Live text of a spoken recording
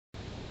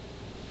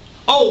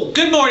Oh,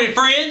 good morning,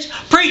 friends.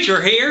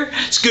 Preacher here.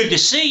 It's good to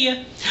see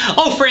you.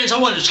 Oh, friends, I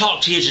wanted to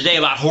talk to you today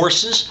about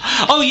horses.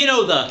 Oh, you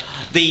know,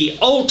 the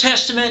Old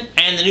Testament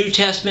and the New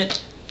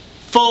Testament,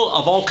 full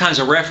of all kinds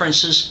of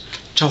references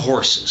to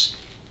horses.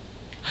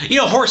 You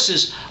know,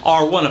 horses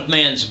are one of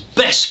man's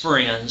best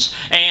friends,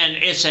 and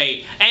it's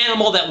an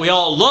animal that we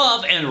all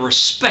love and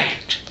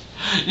respect.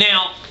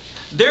 Now,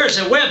 there's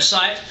a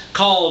website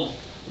called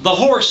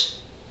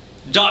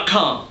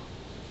thehorse.com.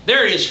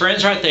 There it is,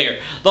 friends, right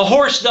there.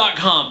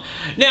 Thehorse.com.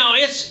 Now,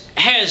 it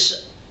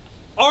has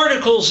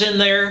articles in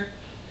there.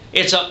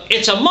 It's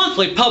a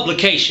monthly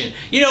publication.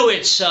 You know,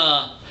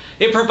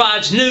 it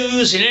provides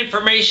news and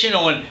information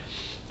on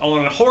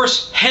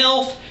horse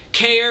health,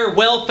 care,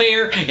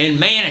 welfare, and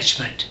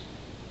management.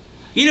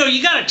 You know,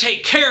 you got to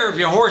take care of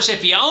your horse.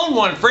 If you own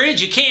one,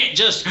 friends, you can't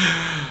just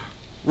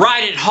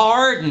ride it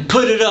hard and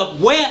put it up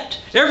wet.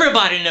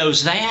 Everybody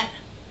knows that.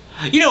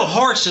 You know,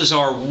 horses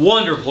are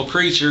wonderful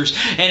creatures,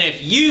 and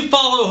if you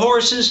follow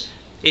horses,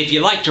 if you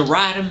like to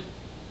ride them,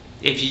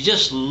 if you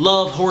just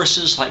love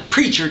horses like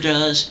Preacher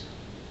does,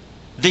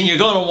 then you're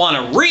going to want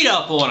to read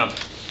up on them.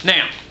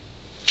 Now,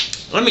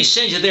 let me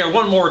send you there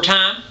one more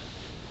time.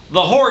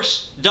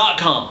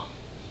 Thehorse.com.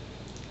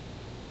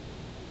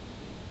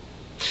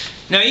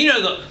 Now, you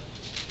know,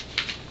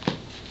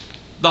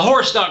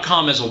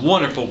 thehorse.com is a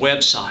wonderful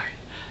website.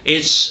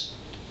 It's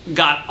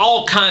got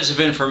all kinds of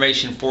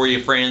information for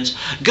you, friends.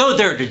 Go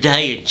there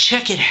today and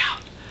check it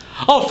out.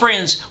 Oh,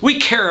 friends, we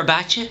care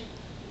about you.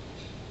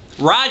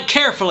 Ride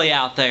carefully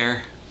out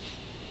there.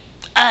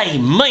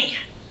 Amen.